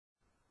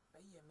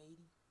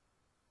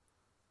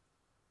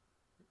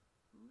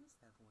is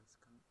that voice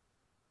coming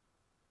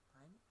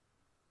behind me?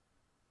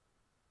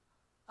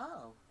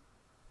 Oh,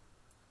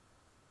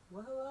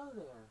 well, hello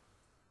there.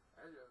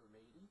 Hello,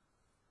 matey.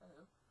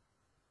 Hello.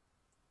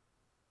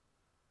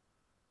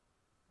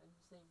 Are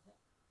you saying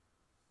that?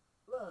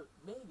 Well,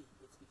 maybe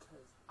it's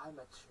because I'm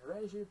a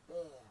treasure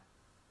bear.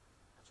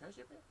 A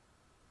treasure bear?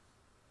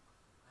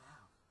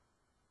 Wow.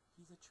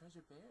 He's a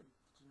treasure bear.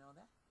 Did you know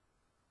that?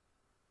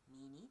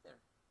 Me neither.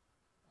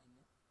 I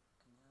know.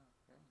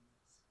 Very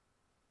nice.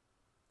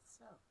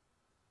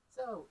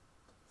 So,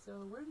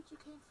 where did you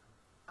came from?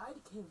 I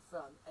came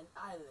from an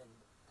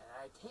island, and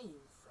I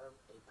came from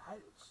a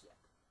pirate ship.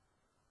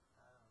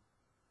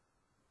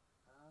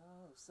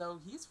 Oh, so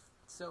he's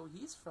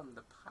from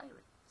the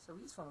pirate. So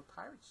he's from a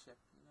pirate ship.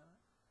 You know.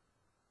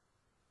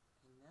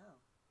 I know.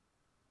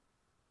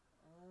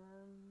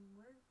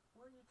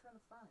 Where are you trying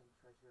to find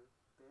treasure,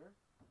 bear?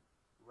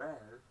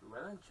 Well,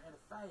 what I'm trying to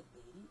find,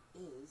 matey,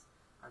 is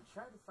I'm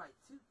trying to find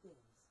two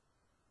things: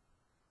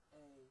 a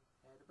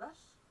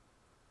hairbrush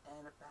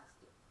and a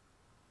basket.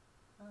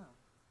 Oh,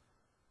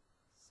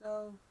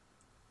 so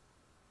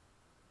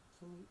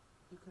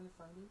you couldn't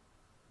find it?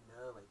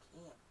 No, I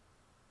can't.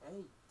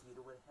 Hey, do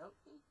you want to help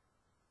me?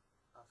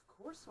 Of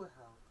course we'll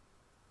help.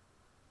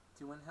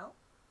 Do you want help?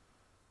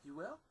 You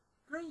will?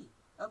 Great.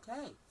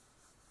 Okay.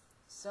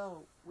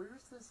 So,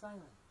 where's this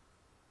island?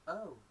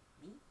 Oh,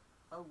 me?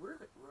 Oh,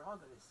 we're all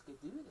gonna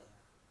skidoo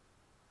there.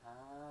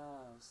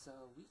 Oh, so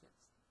we can.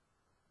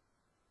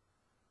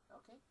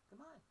 Okay,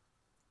 come on.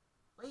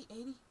 Wait,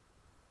 80.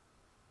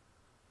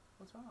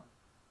 What's wrong?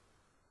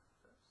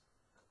 First.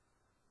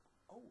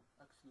 Oh,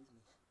 excuse me.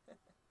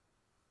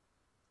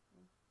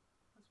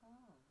 What's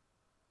wrong?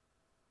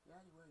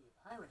 Yeah, you wear your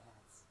pirate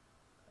hats.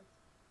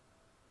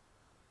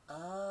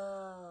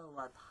 Oh,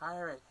 our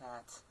pirate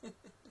hats.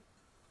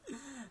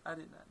 I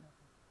did not know.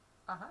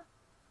 Uh-huh.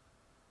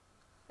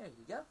 There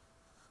you go.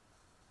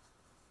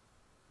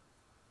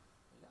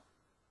 There you go.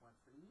 One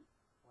for you.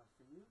 One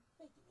for you.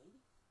 Thank you,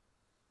 matey.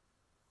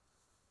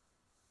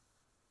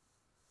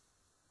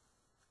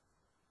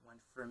 One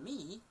for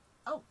me.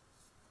 Oh,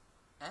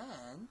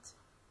 and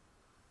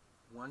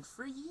one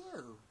for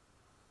you.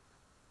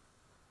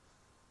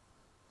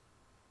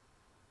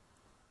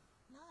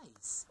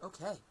 Nice.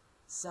 Okay,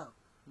 so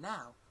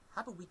now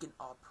how about we can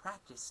all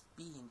practice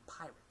being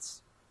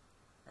pirates?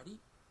 Ready?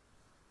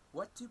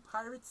 What do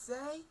pirates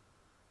say?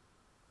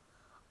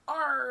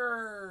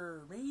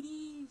 Arr,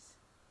 mateys!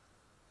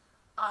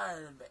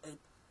 I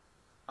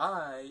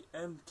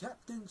am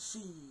Captain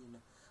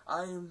Sheen.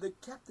 I am the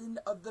captain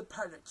of the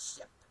pirate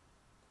ship.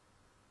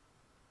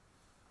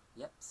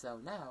 Yep, so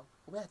now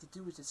what we have to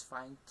do is just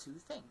find two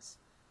things.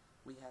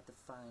 We have to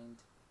find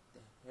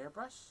the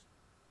hairbrush,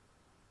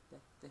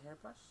 the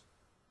hairbrush,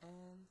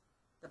 and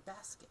the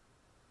basket.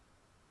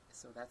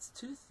 So that's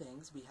two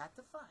things we have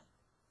to find.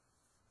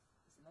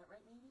 Isn't that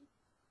right, matey?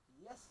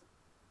 Yes.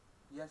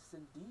 Yes,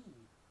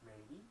 indeed,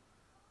 matey.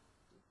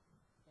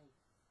 Hey.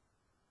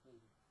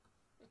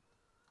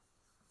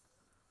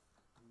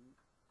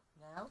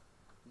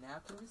 Now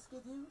can we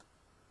skidoo?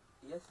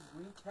 Yes,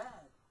 we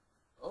can.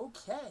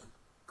 Okay,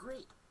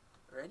 great.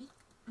 Ready?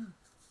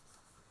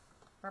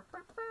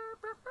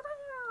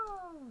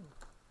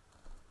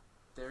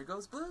 There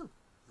goes Blue.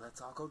 Let's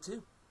all go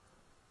too.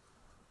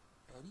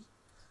 Ready?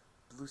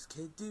 Blue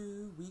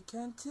skidoo, we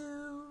can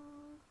too.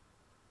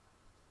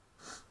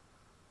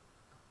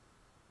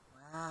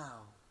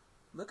 Wow,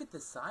 look at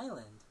this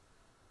island.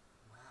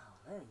 Wow,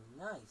 very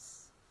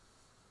nice.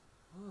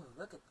 Ooh,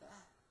 look at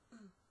that.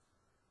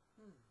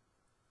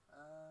 I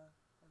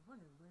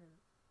wonder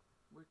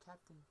where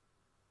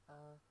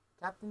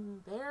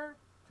Captain Bear?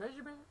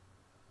 Treasure Bear?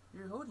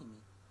 You're holding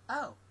me.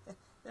 Oh,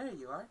 there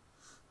you are.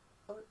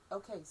 Oh,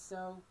 okay,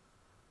 so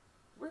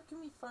where can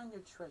we find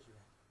your treasure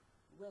at?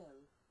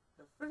 Well,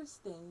 the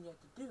first thing you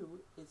have to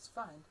do is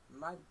find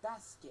my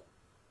basket.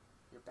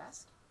 Your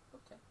basket?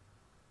 Okay.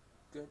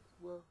 Good.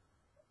 Well,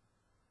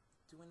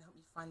 do you want to help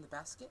me find the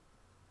basket?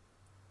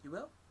 You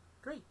will?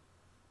 Great.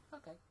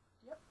 Okay.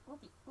 Yep,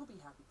 we'll be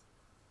happy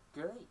to.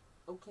 Great.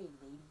 Okay,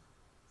 lady.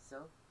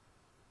 So,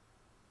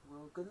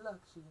 well, good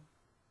luck, Sheen.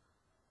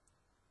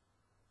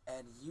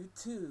 And you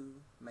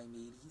too, my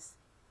mateys.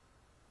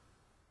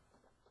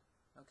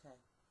 Okay,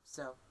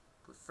 so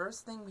the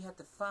first thing we have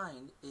to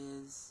find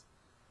is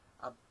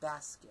a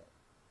basket.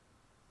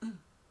 I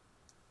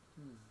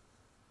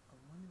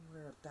wonder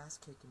where a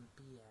basket can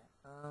be at.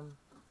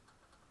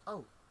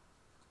 Oh.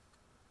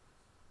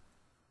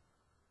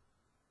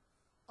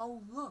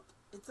 Oh, look,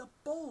 it's a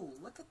bowl.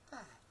 Look at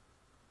that.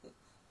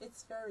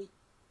 It's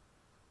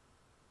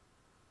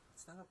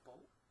not a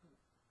bowl?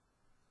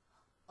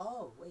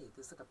 Oh, wait,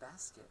 there's like a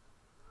basket.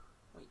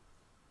 Wait.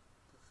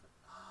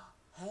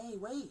 Hey,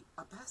 wait,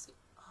 a basket.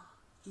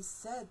 He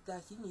said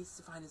that he needs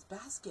to find his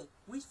basket.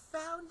 We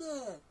found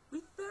it!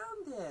 We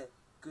found it!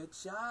 Good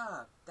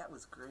job. That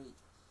was great.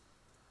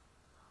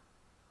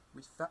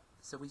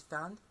 So we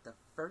found the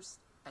first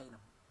item.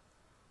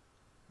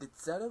 Did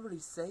Zed already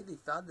say they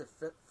found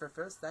the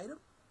first item?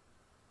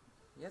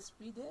 Yes,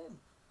 we did,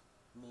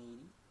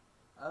 matey.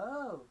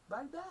 Oh,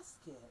 my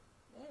basket.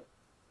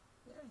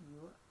 There you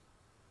are.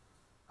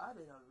 I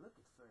didn't look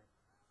it for it.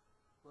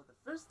 Well, the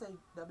first thing,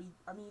 the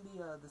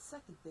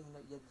second thing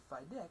that you have to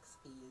find next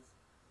is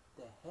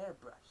the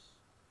hairbrush.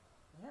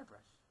 The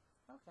hairbrush.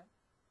 Okay.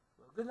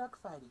 Well, good luck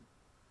fighting.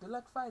 Good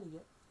luck fighting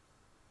it.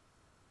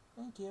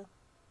 Thank you.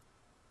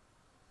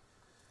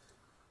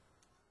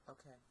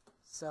 Okay.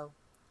 So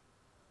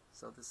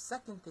the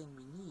second thing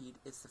we need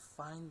is to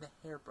find the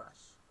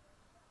hairbrush.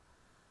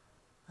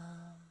 Alright,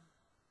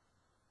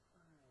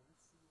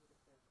 let's see where the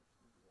hairbrush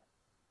can be at.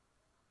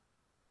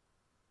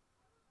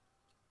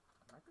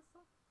 A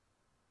microphone?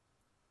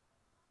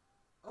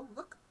 Oh,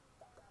 look!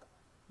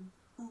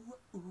 Ooh,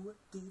 ooh,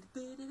 dee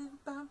dee dee dee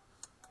bam.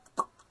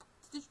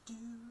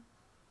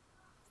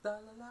 La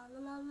la la la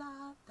la la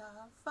da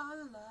fa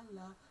la la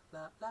la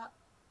la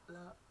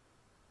la.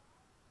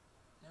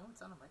 No,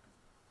 it's on a microphone.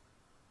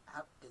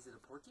 How, is it a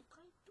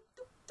porcupine?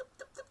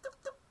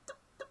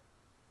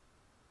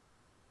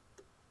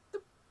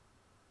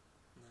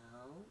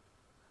 No.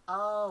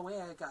 Oh wait,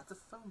 I got the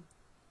phone.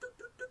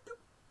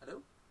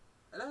 Hello?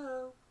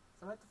 Hello?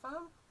 Someone at the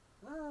phone?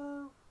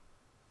 Hello?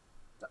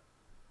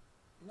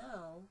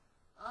 No.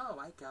 Oh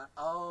my god.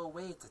 Oh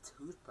wait, it's a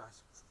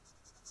toothbrush.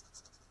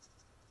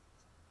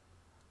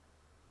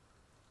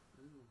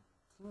 Ooh,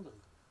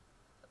 tingly.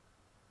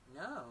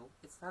 No,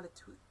 it's not a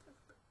toothbrush.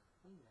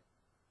 Wait a minute.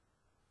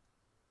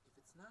 If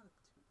it's not a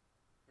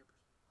toothbrush.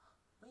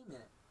 Wait a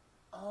minute.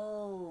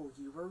 Oh,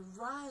 you were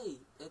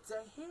right. It's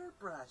a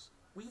hairbrush.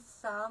 We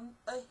found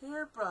a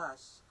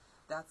hairbrush.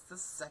 That's the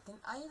second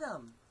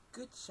item.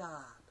 Good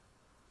job.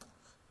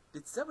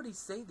 Did somebody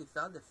say they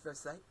found the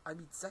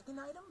second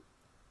item?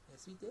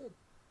 Yes, we did.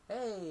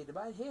 Hey, to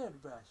my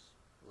hairbrush.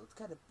 Well, it's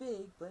kind of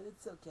big, but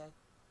it's okay.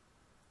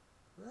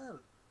 Well,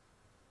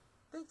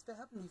 thanks for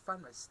helping me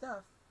find my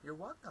stuff. You're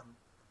welcome.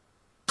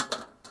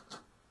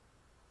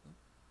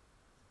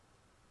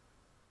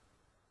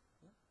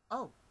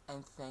 Oh,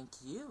 and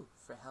thank you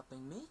for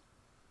helping me.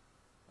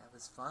 That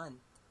was fun.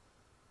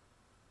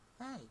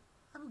 Hey,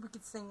 how about we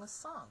could sing a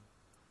song?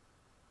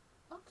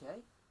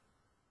 Okay.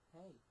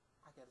 Hey,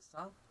 I got a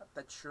song.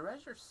 The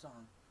Treasure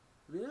Song.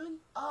 Really?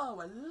 Oh,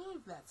 I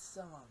love that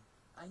song.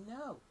 I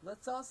know.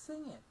 Let's all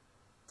sing it.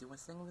 Do you want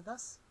to sing with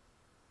us?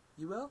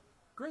 You will?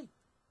 Great.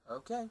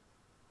 Okay.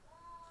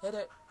 Hit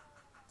it.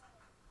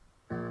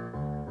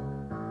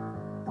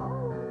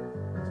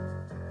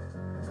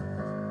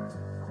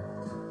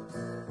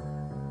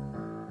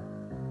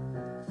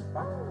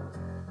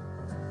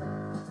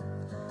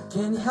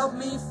 Can you help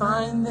me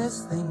find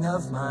this thing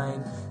of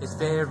mine? It's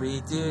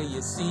very dear,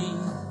 you see.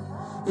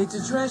 It's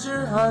a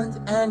treasure hunt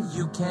and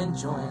you can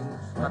join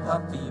my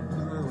puppy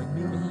Blue and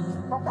Mimi.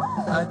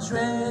 A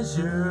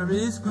treasure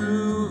is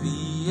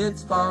groovy, it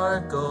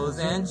sparkles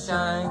and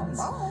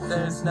shines.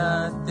 There's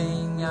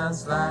nothing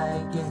else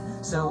like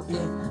it, so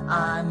if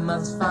I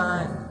must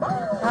find.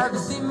 Have you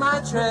seen my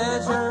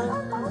treasure?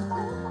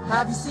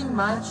 Have you seen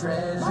my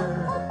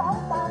treasure?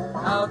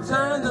 I'll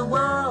turn the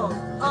world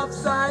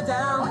upside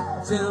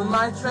down till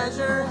my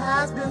treasure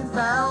has been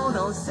found.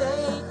 Oh,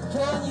 say,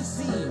 can you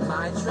see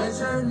my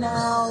treasure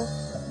now?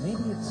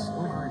 Maybe it's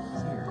over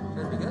here.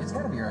 Could be good. It's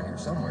gotta be around here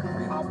somewhere,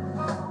 really.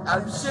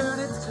 I'm sure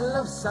it's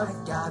close,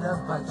 I've got a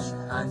bunch.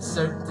 I'm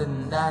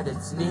certain that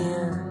it's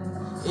near.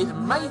 It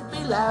might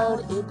be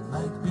loud, it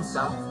might be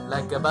soft,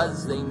 like a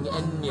buzzing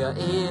in your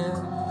ear.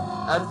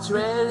 A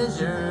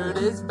treasure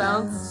is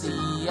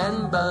bouncy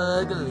and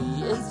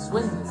bubbly, it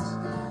swings.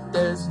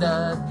 There's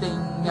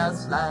nothing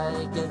else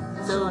like it,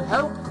 so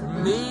help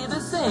me to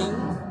sing.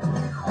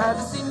 Have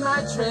you seen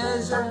my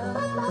treasure?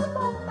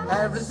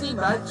 Have you seen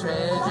my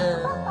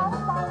treasure?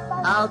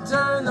 I'll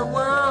turn the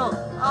world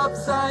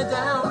upside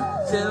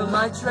down till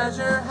my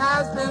treasure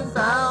has been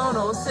found.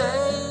 Oh,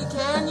 say,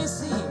 can you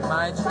see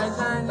my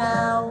treasure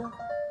now?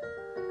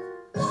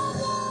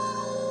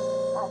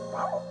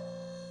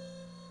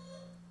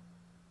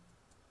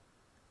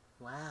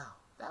 Wow,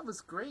 that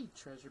was great,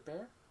 Treasure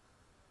Bear.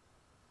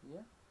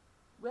 Yeah.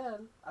 Well,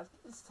 I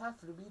think it's time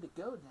for me to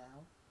go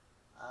now.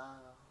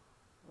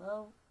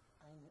 Okay.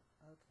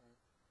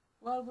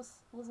 Well,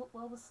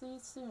 we'll see you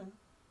soon,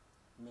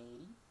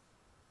 matey.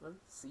 Well,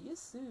 see you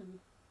soon.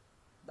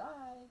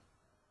 Bye.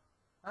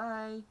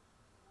 Bye.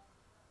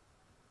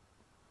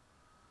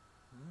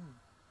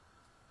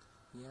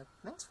 Yeah,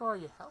 thanks for all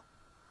your help,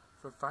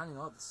 for finding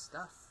all the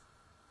stuff.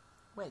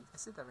 Wait, I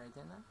said that right,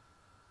 didn't I?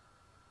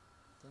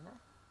 Didn't I?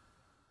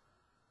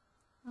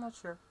 I'm not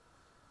sure.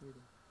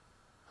 Really.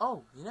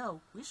 Oh, you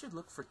know, we should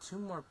look for 2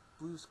 more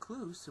Blue's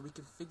Clues so we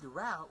can figure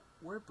out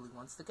where Blue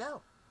wants to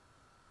go.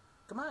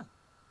 Come on.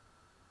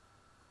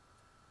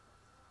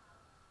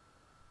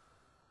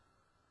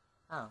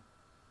 Oh,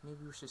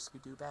 maybe we should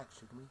skidoo back,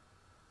 shouldn't we?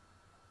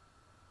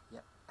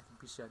 Yep, I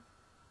think we should.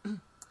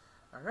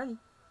 Alrighty.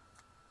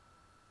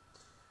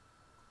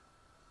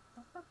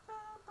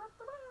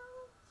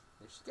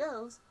 There she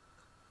goes.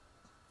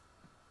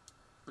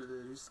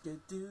 Blue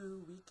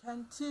skidoo, we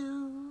can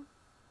too.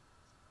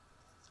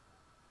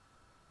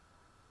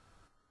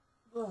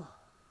 Oh,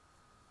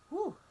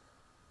 whew,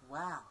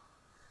 wow,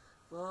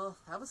 Well,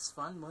 that was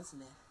fun,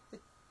 wasn't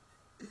it?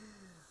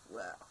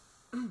 Wow.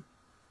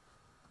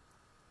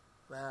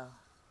 Wow.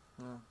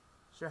 Well,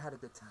 sure had a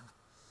good time.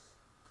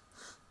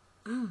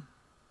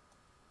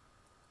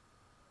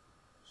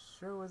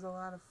 Sure was a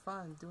lot of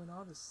fun doing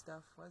all this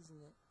stuff, wasn't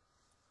it?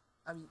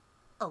 I mean,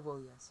 oh, well,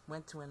 yes.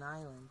 Went to an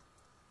island.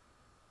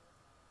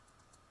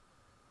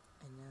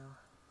 And now...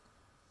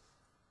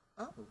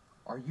 Oh.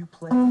 Are you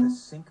playing the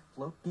sink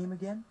float game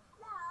again?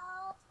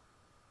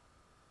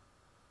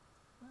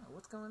 Wow,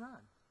 what's going on?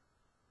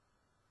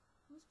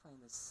 Who's playing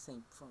this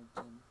sink phone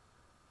game?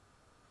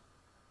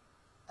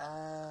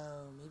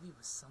 Oh, maybe it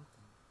was something.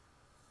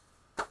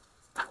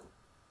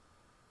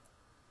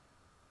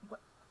 What?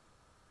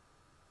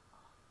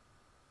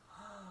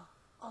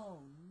 Oh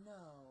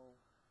no!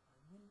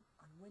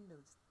 On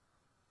Windows.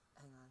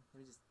 Hang on, let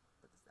me just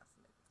put this down for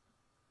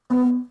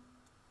a minute.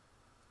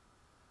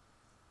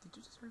 Did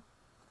you just hear?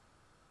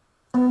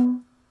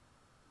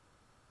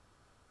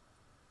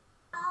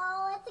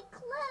 Oh, it's a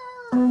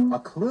clue! A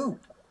clue?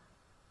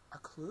 A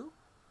clue?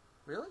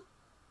 Really?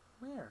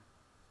 Where?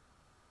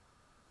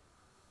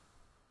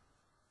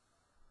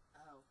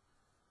 Oh,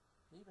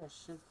 maybe I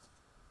should.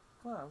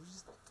 Well, I was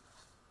just.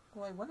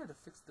 Well, I wanted to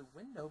fix the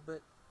window,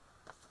 but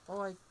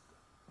all I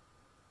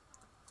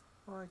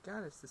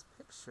got is this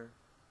picture.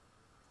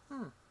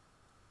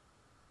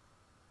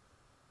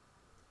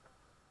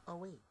 Oh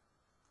wait.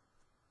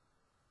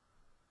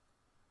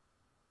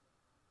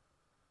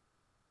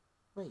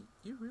 Wait,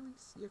 you really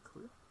see a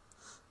clue?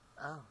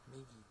 Oh,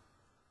 maybe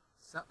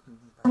something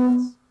about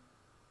this.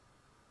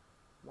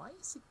 Why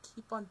does it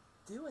keep on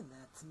doing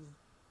that to me?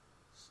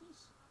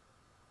 Sheesh.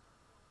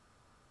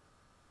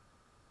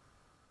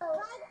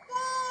 Right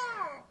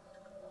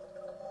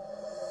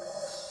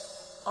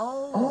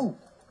Oh,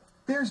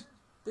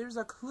 There's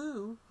a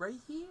clue right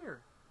here.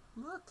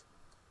 Look.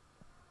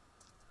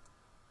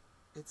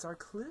 It's our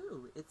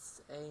clue.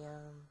 It's a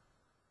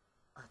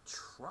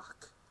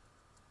truck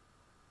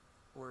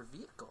or a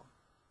vehicle.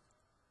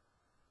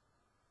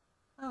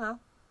 I don't know.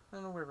 I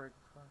don't know where we're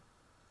from.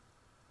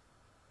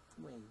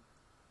 Wait,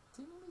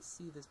 didn't we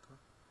see this book?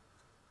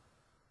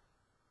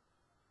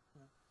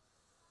 No.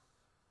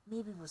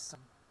 Maybe it was some.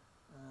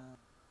 Yeah.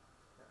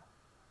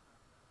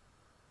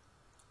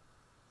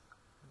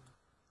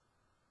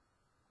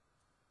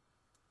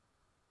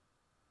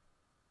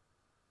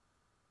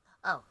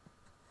 Oh,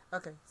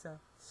 okay. So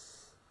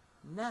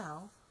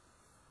now,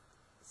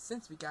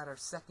 since we got our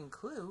second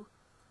clue,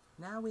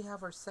 now we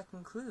have our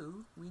second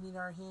clue. We need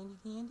our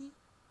handy.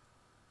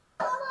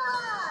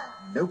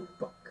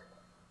 notebook.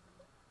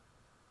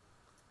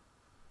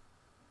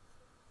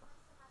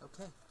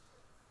 Okay.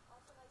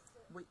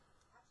 Wait.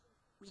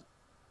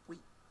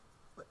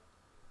 What?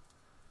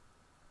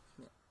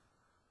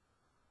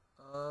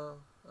 Uh-oh.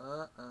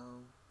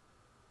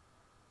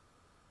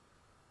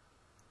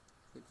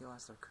 I think we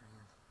lost our crayon.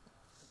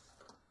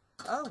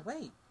 Oh,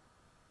 wait.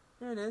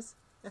 Here it is.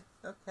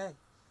 Okay.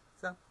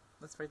 So,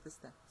 let's write this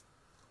down.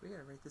 We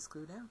gotta write this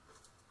clue down.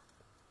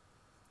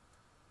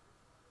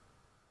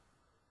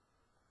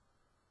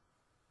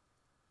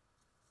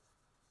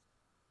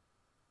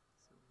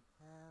 So we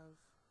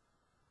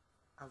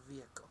have a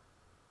vehicle.